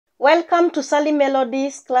Welcome to Sally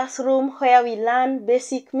Melody's classroom where we learn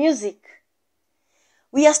basic music.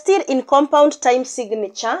 We are still in compound time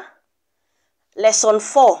signature, lesson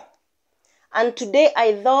 4. And today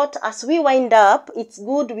I thought as we wind up, it's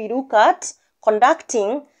good we look at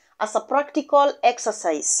conducting as a practical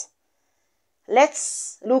exercise.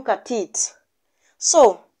 Let's look at it.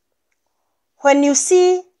 So, when you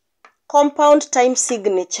see compound time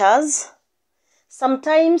signatures,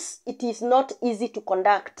 sometimes it is not easy to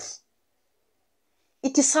conduct.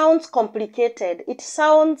 It sounds complicated. It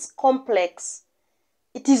sounds complex.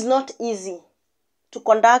 It is not easy to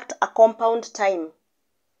conduct a compound time.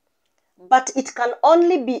 But it can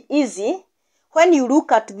only be easy when you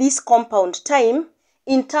look at this compound time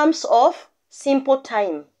in terms of simple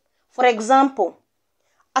time. For example,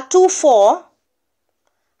 a 2/4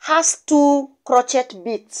 has 2 crochet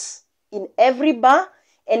beats in every bar,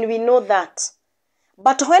 and we know that.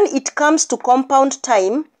 But when it comes to compound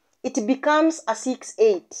time, it becomes a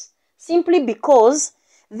 6/8, simply because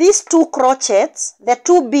these 2 crochets, the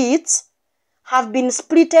 2 beats, have been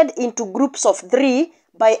splitted into groups of 3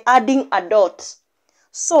 by adding a dot.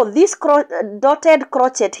 So this dotted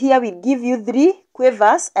crochet here will give you 3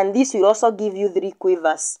 quavers, and this will also give you 3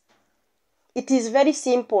 quavers. It is very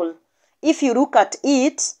simple if you look at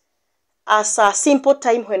it as a simple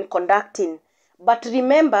time when conducting. But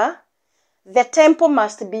remember, the tempo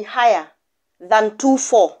must be higher than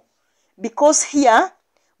 2/4, because here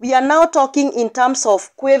we are now talking in terms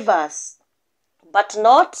of quavers, but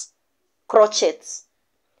not crochets.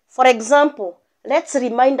 For example, let's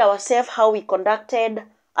remind ourselves how we conducted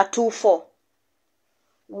a 2/4.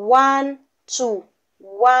 1, 2,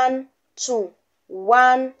 1, 2,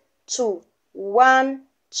 1, 2, 1,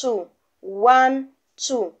 2, 1,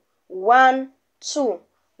 2, 1, 2,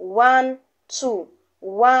 1, 2,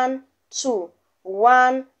 1, 2,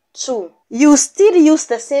 1, 2. You still use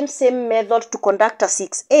the same method to conduct a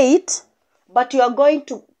 6/8, but you are going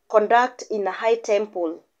to conduct in a high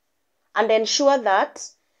tempo and ensure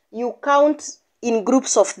that you count in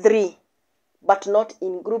groups of 3, but not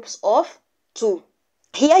in groups of 2.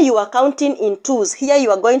 Here you are counting in 2s. Here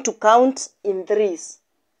you are going to count in 3s.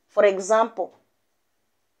 For example,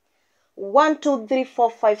 1, 2, 3,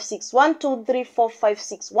 4, 5, 6. 1, 2, 3, 4, 5,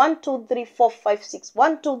 6. 1, 2, 3, 4, 5, 6.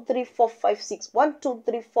 1, 2, 3, 4, 5, 6. 1, 2,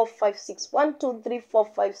 3, 4, 5, 6. 1, 2, 3, 4,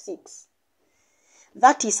 5, 6.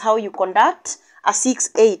 That is how you conduct a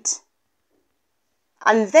 6/8.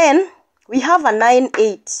 And then we have a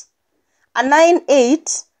 9/8. A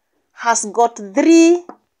 9/8 has got 3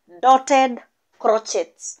 dotted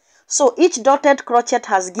crochets. So each dotted crochet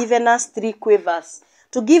has given us 3 quavers,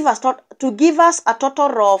 to give us a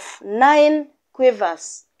total of 9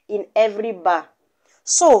 quavers in every bar.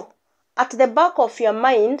 So, at the back of your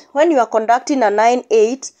mind, when you are conducting a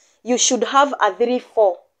 9/8, you should have a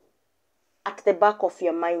 3/4 at the back of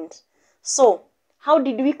your mind. So, how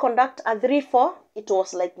did we conduct a 3/4? It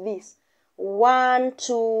was like this. 1,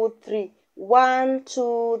 2, 3. 1,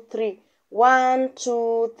 2, 3. 1,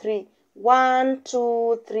 2, 3. 1,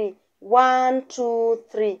 2, 3. 1, 2,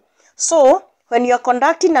 3. So, when you are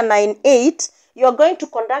conducting a 9/8, you are going to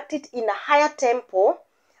conduct it in a higher tempo,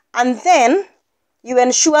 and then you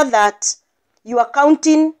ensure that you are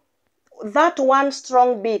counting that one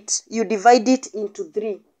strong beat. You divide it into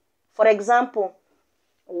 3. For example,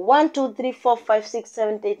 1, 2, 3, 4, 5, 6,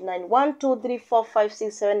 7, 8, 9. 1, 2, 3, 4, 5,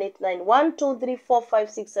 6, 7, 8, 9. 1, 2, 3, 4, 5,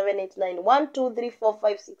 6, 7, 8, 9. 1, 2, 3, 4,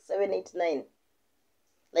 5, 6, 7, 8, 9.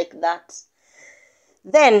 Like that.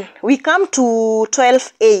 Then we come to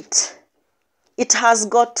 12/8. It has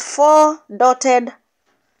got 4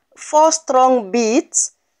 strong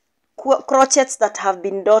beats, crochets that have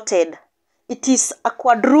been dotted. It is a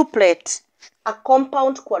quadruplet, a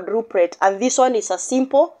compound quadruplet, and this one is a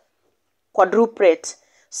simple quadruplet.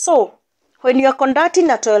 So, when you are conducting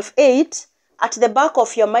a 12/8, at the back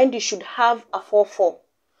of your mind you should have a 4/4.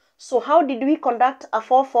 So, how did we conduct a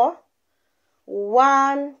 4/4?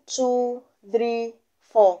 1, 2, 3,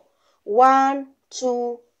 4. 1,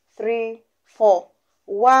 2, 3, 4.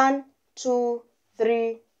 1, 2,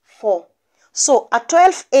 3, 4. So at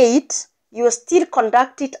 12/8, you still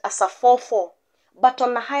conduct it as a 4/4, but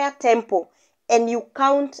on a higher tempo, and you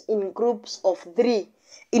count in groups of 3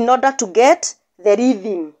 in order to get the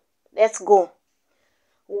rhythm. Let's go.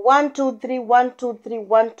 1, 2, 3, 1, 2, 3,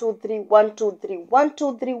 1, 2, 3, 1, 2, 3, 1,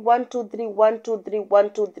 2, 3, 1, 2, 3, 1, 2, 3,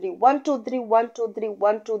 1, 2, 3, 1, 2, 3, 1, 2, 3,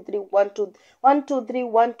 1, 2, 3, 1, 2, 1, 2, 3,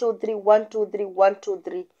 1, 2, 3, 1, 2, 3, 1, 2,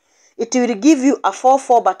 3. It will give you a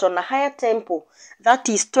 4/4, but on a higher tempo. That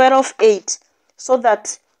is 12/8. So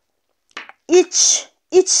that each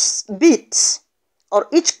beat or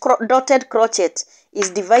each dotted crochet is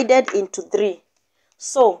divided into 3.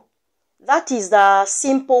 So That is the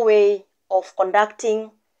simple way of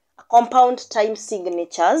conducting compound time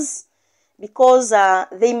signatures, because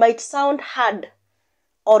they might sound hard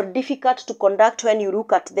or difficult to conduct when you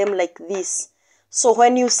look at them like this. So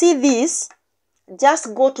when you see this,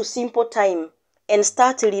 just go to simple time and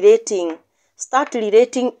start relating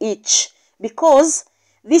each, because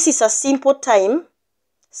this is a simple time,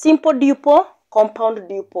 simple duple, compound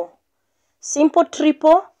duple, simple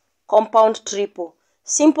triple, compound triple,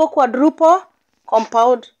 simple quadruple,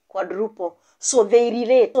 compound quadruple. So they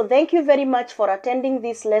relate. So thank you very much for attending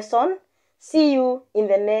this lesson. See you in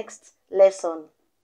the next lesson.